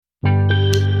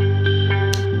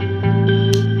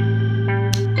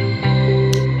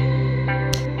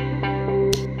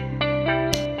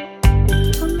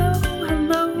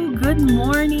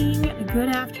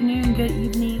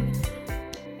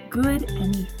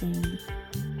things.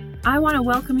 I want to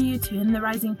welcome you to In the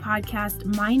Rising podcast.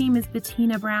 My name is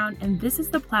Bettina Brown, and this is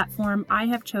the platform I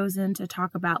have chosen to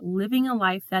talk about living a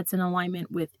life that's in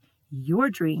alignment with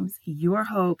your dreams, your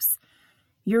hopes,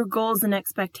 your goals and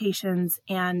expectations,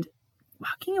 and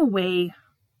walking away,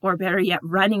 or better yet,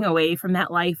 running away from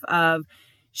that life of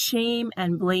shame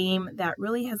and blame that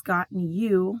really has gotten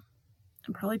you,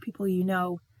 and probably people you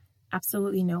know,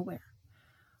 absolutely nowhere.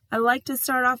 I like to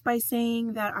start off by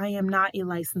saying that I am not a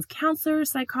licensed counselor,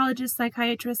 psychologist,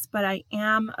 psychiatrist, but I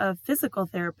am a physical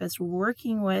therapist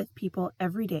working with people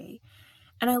every day.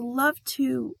 And I love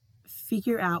to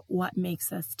figure out what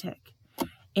makes us tick.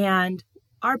 And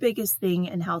our biggest thing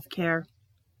in healthcare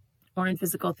or in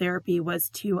physical therapy was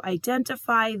to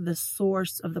identify the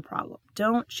source of the problem.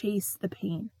 Don't chase the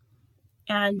pain.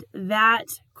 And that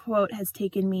quote has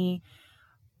taken me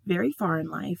very far in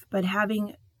life, but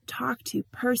having talked to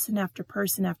person after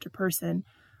person after person,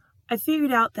 I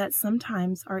figured out that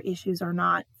sometimes our issues are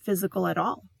not physical at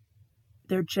all.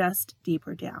 They're just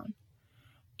deeper down.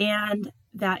 And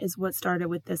that is what started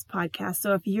with this podcast.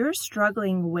 So if you're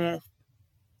struggling with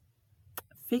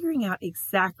figuring out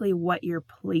exactly what your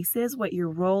place is, what your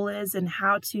role is, and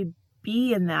how to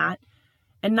be in that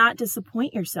and not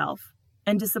disappoint yourself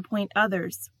and disappoint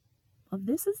others, well,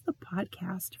 this is the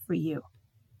podcast for you.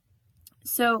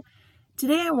 So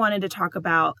today I wanted to talk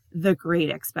about the great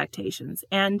expectations.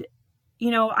 And,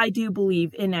 I do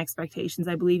believe in expectations.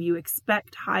 I believe you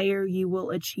expect higher, you will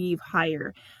achieve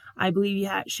higher. I believe you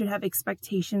should have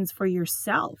expectations for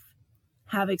yourself,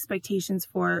 have expectations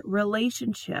for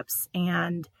relationships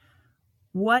and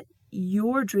what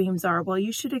your dreams are. Well,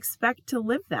 you should expect to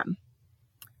live them.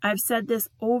 I've said this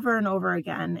over and over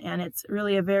again, and it's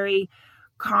really a very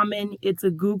common, it's a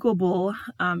Googleable,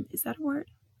 is that a word?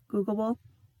 Googleable?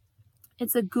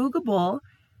 It's a Googleable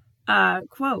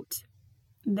quote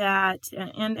that,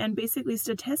 and basically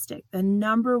statistic, the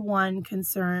number one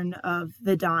concern of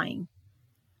the dying,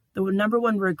 the number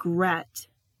one regret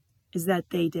is that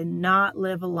they did not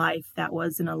live a life that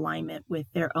was in alignment with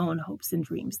their own hopes and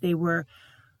dreams. They were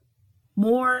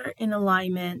more in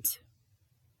alignment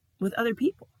with other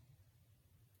people.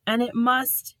 And it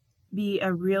must be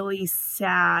a really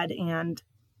sad and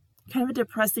kind of a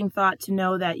depressing thought to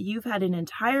know that you've had an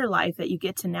entire life that you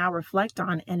get to now reflect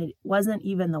on, and it wasn't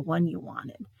even the one you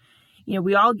wanted.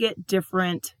 We all get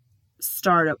different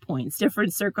startup points,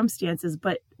 different circumstances,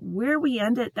 but where we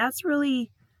end it, that's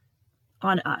really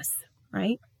on us,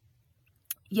 right?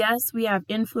 Yes, we have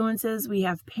influences, we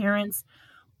have parents,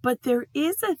 but there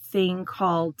is a thing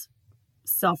called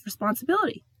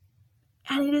self-responsibility,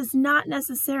 and it is not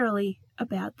necessarily a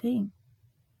bad thing.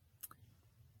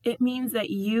 It means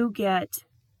that you get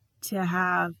to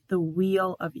have the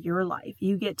wheel of your life.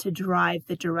 You get to drive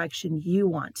the direction you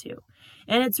want to.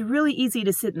 And it's really easy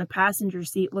to sit in the passenger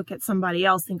seat, look at somebody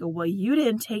else and go, well, you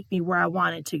didn't take me where I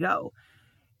wanted to go.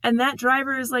 And that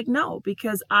driver is like, no,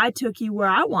 because I took you where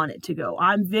I wanted to go.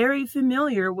 I'm very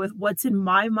familiar with what's in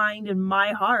my mind and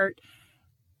my heart.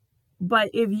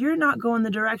 But if you're not going the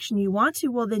direction you want to,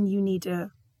 well, then you need to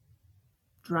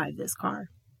drive this car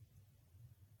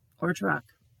or truck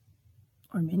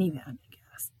or minivan, I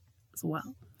guess, as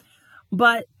well.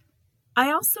 But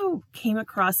I also came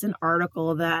across an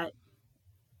article that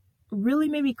really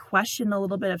made me question a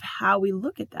little bit of how we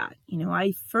look at that.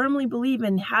 I firmly believe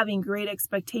in having great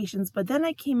expectations, but then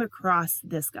I came across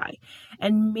this guy,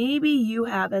 and maybe you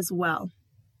have as well.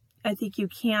 I think you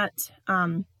can't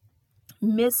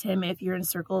miss him if you're in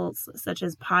circles such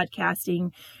as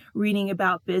podcasting, reading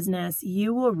about business.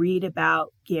 You will read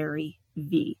about Gary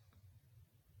V.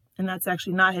 And that's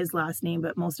actually not his last name,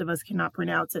 but most of us cannot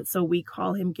pronounce it. So we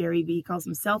call him Gary V. He calls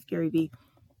himself Gary V.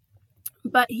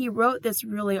 But he wrote this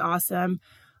really awesome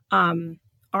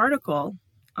article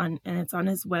and it's on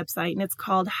his website, and it's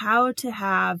called How to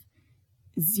Have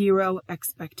Zero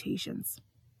Expectations.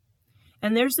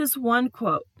 And there's this one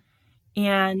quote,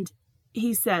 and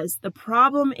he says, the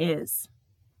problem is,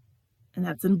 and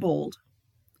that's in bold,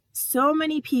 so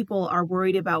many people are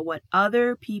worried about what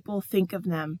other people think of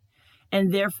them,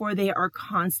 and therefore they are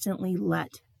constantly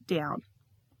let down.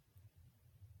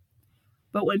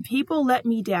 But when people let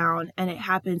me down, and it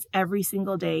happens every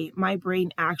single day, my brain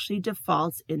actually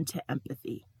defaults into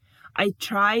empathy. I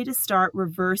try to start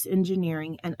reverse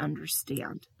engineering and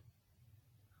understand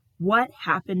what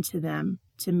happened to them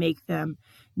to make them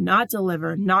not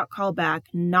deliver, not call back,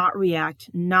 not react,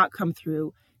 not come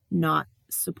through, not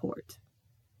support.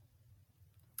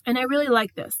 And I really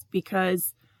like this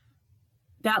because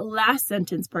that last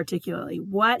sentence particularly,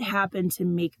 what happened to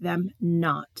make them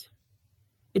not?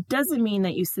 It doesn't mean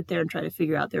that you sit there and try to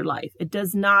figure out their life. It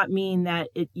does not mean that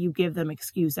you give them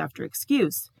excuse after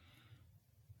excuse.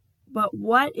 But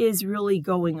what is really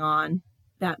going on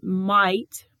that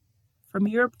might, from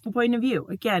your point of view,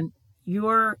 again,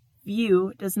 your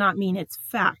view does not mean it's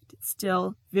fact. It's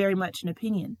still very much an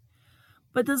opinion.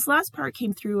 But this last part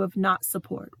came through of not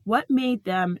support. What made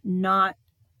them not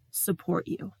support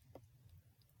you?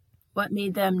 What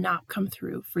made them not come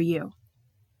through for you?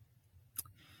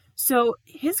 So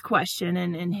his question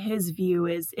and his view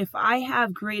is, if I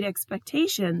have great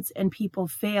expectations and people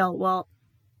fail, well,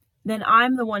 then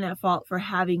I'm the one at fault for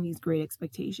having these great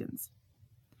expectations.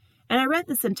 And I read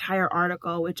this entire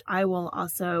article, which I will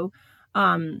also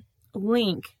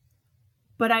link,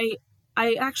 but I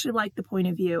actually like the point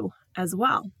of view as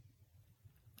well.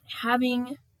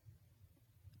 Having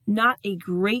not a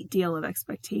great deal of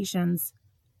expectations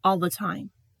all the time.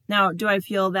 Now, do I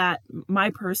feel that?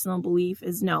 My personal belief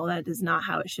is no, that is not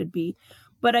how it should be.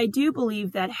 But I do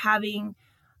believe that having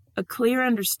a clear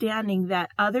understanding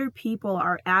that other people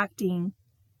are acting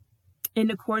in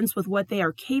accordance with what they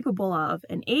are capable of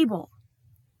and able,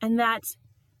 and that,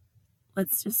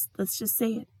 let's just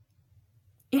say it,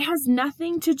 it has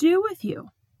nothing to do with you.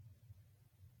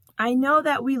 I know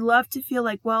that we love to feel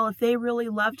like, well, if they really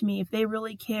loved me, if they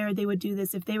really cared, they would do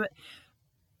this. If they would,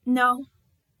 no.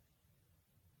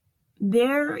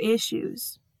 Their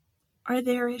issues are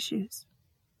their issues.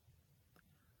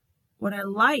 What I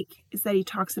like is that he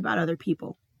talks about other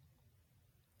people.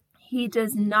 He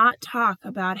does not talk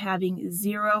about having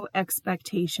zero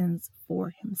expectations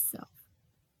for himself.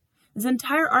 This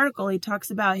entire article, he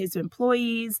talks about his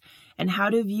employees and how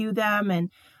to view them, and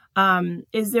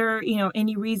is there,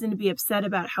 any reason to be upset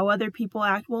about how other people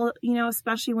act? Well,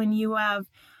 especially when you have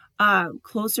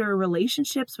closer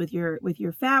relationships with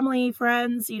your family,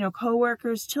 friends,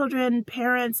 coworkers, children,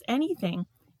 parents, anything.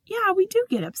 Yeah, we do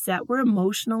get upset. We're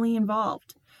emotionally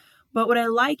involved. But what I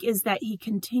like is that he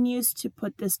continues to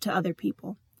put this to other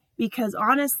people, because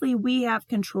honestly, we have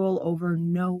control over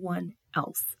no one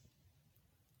else.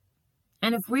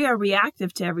 And if we are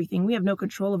reactive to everything, we have no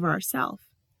control over ourselves.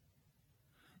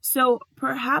 So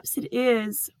perhaps it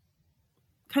is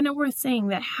kind of worth saying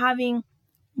that having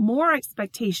more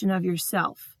expectation of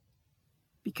yourself,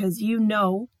 because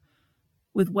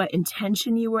with what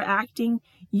intention you were acting,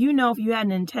 if you had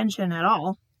an intention at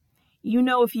all,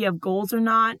 if you have goals or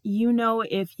not,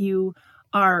 if you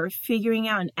are figuring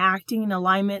out and acting in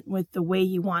alignment with the way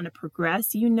you want to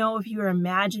progress, if you're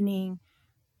imagining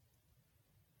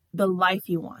the life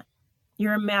you want,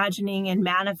 you're imagining and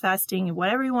manifesting,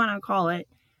 whatever you want to call it,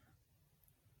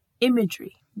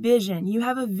 imagery, vision. You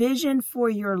have a vision for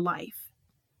your life,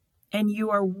 and you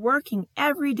are working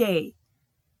every day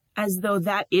as though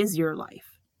that is your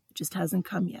life. It just hasn't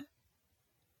come yet.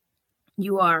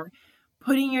 You are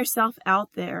putting yourself out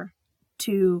there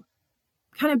to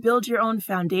kind of build your own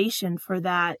foundation for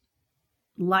that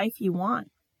life you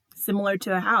want. Similar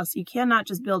to a house. You cannot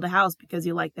just build a house because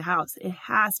you like the house. It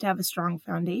has to have a strong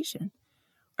foundation.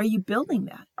 Are you building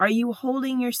that? Are you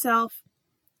holding yourself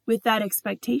with that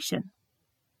expectation?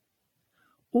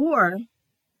 Or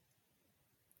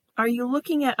are you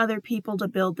looking at other people to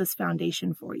build this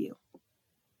foundation for you?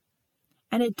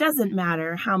 And it doesn't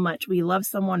matter how much we love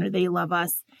someone or they love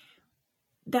us.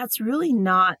 That's really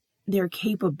not their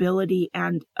capability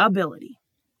and ability.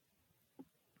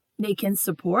 They can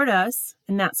support us,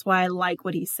 and that's why I like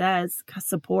what he says,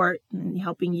 support and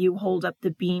helping you hold up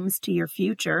the beams to your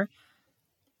future.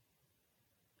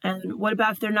 And what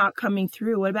about if they're not coming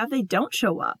through? What about if they don't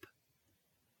show up?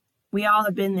 We all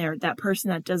have been there, that person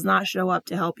that does not show up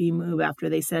to help you move after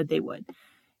they said they would.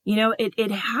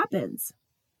 It happens.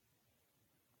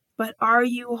 But are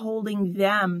you holding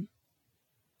them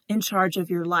in charge of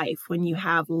your life when you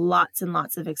have lots and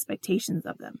lots of expectations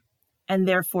of them, and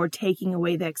therefore taking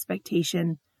away the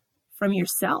expectation from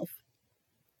yourself?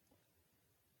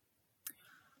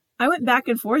 I went back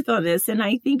and forth on this, and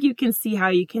I think you can see how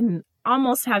you can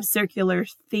almost have circular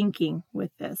thinking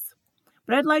with this.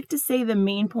 But I'd like to say the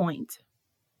main point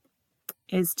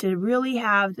is to really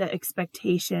have the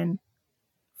expectation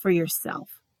for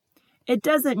yourself. It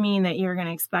doesn't mean that you're going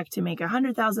to expect to make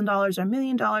 $100,000 or $1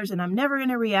 million and I'm never going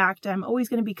to react. I'm always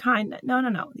going to be kind.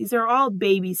 No. These are all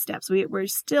baby steps. We're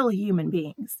still human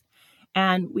beings,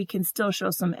 and we can still show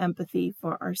some empathy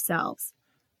for ourselves,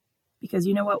 because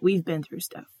you know what? We've been through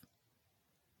stuff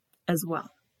as well.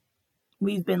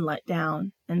 We've been let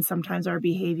down, and sometimes our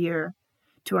behavior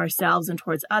to ourselves and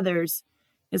towards others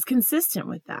is consistent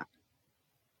with that.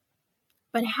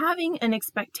 But having an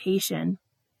expectation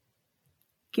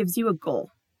gives you a goal.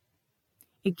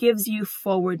 It gives you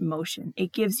forward motion.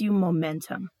 It gives you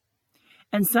momentum.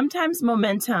 And sometimes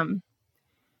momentum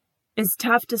is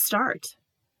tough to start.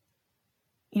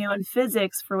 In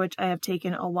physics, for which I have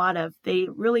taken a lot of, they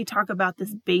really talk about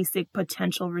this basic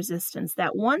potential resistance,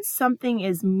 that once something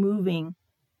is moving,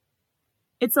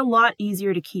 it's a lot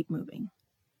easier to keep moving.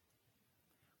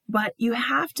 But you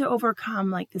have to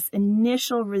overcome this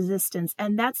initial resistance,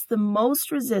 and that's the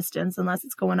most resistance, unless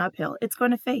it's going uphill, it's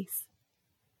going to face.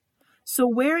 So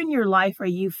where in your life are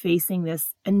you facing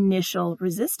this initial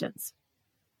resistance?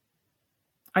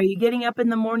 Are you getting up in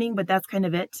the morning, but that's kind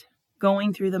of it?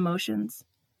 Going through the motions?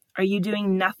 Are you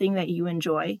doing nothing that you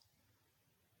enjoy?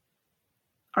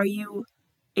 Are you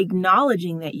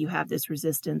acknowledging that you have this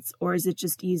resistance, or is it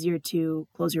just easier to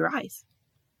close your eyes?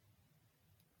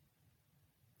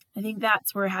 I think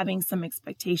that's where having some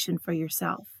expectation for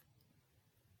yourself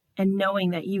and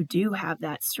knowing that you do have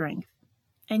that strength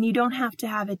and you don't have to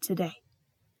have it today.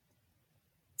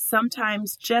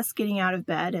 Sometimes just getting out of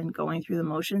bed and going through the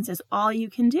motions is all you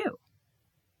can do.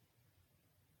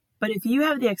 But if you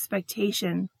have the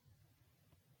expectation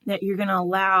that you're going to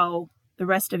allow the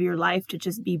rest of your life to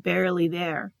just be barely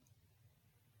there,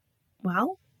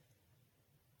 well,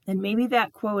 then maybe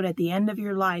that quote at the end of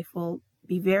your life will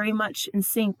be very much in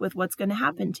sync with what's going to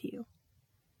happen to you.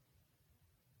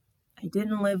 I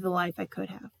didn't live the life I could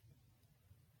have.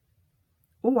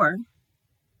 Or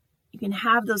you can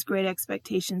have those great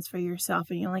expectations for yourself,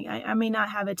 and you're like, I may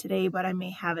not have it today, but I may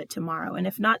have it tomorrow. And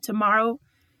if not tomorrow,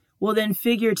 well, then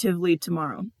figuratively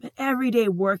tomorrow. But every day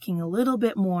working a little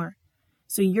bit more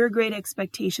so your great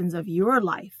expectations of your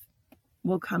life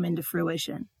will come into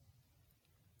fruition.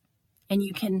 And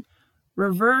you can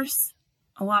reverse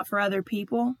a lot for other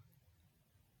people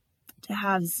to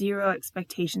have zero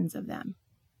expectations of them.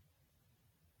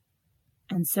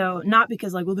 And so not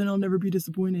because well, then I'll never be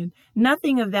disappointed.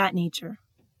 Nothing of that nature,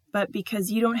 but because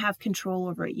you don't have control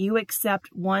over it. You accept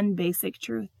one basic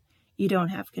truth. You don't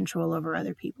have control over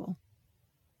other people.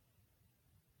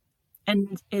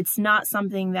 And it's not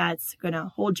something that's going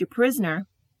to hold you prisoner,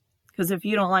 because if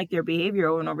you don't like their behavior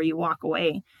over and over, you walk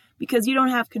away because you don't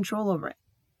have control over it.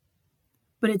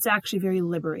 But it's actually very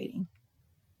liberating.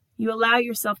 You allow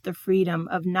yourself the freedom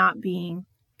of not being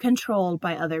controlled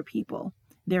by other people,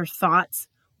 their thoughts,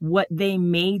 what they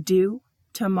may do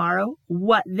tomorrow,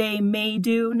 what they may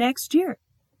do next year.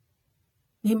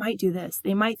 They might do this.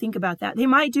 They might think about that. They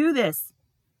might do this.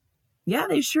 Yeah,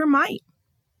 they sure might.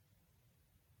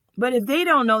 But if they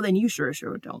don't know, then you sure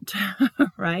don't,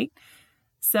 right?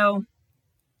 So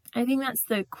I think that's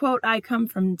the quote I come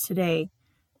from today.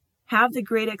 Have the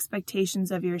great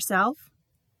expectations of yourself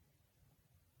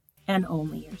and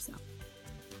only yourself.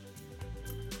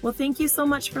 Well, thank you so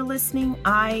much for listening.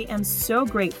 I am so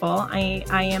grateful. I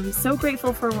am so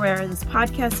grateful for where this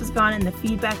podcast has gone and the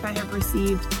feedback I have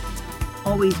received.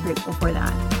 Always grateful for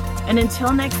that. And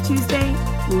until next Tuesday,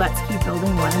 let's keep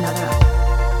building one another up.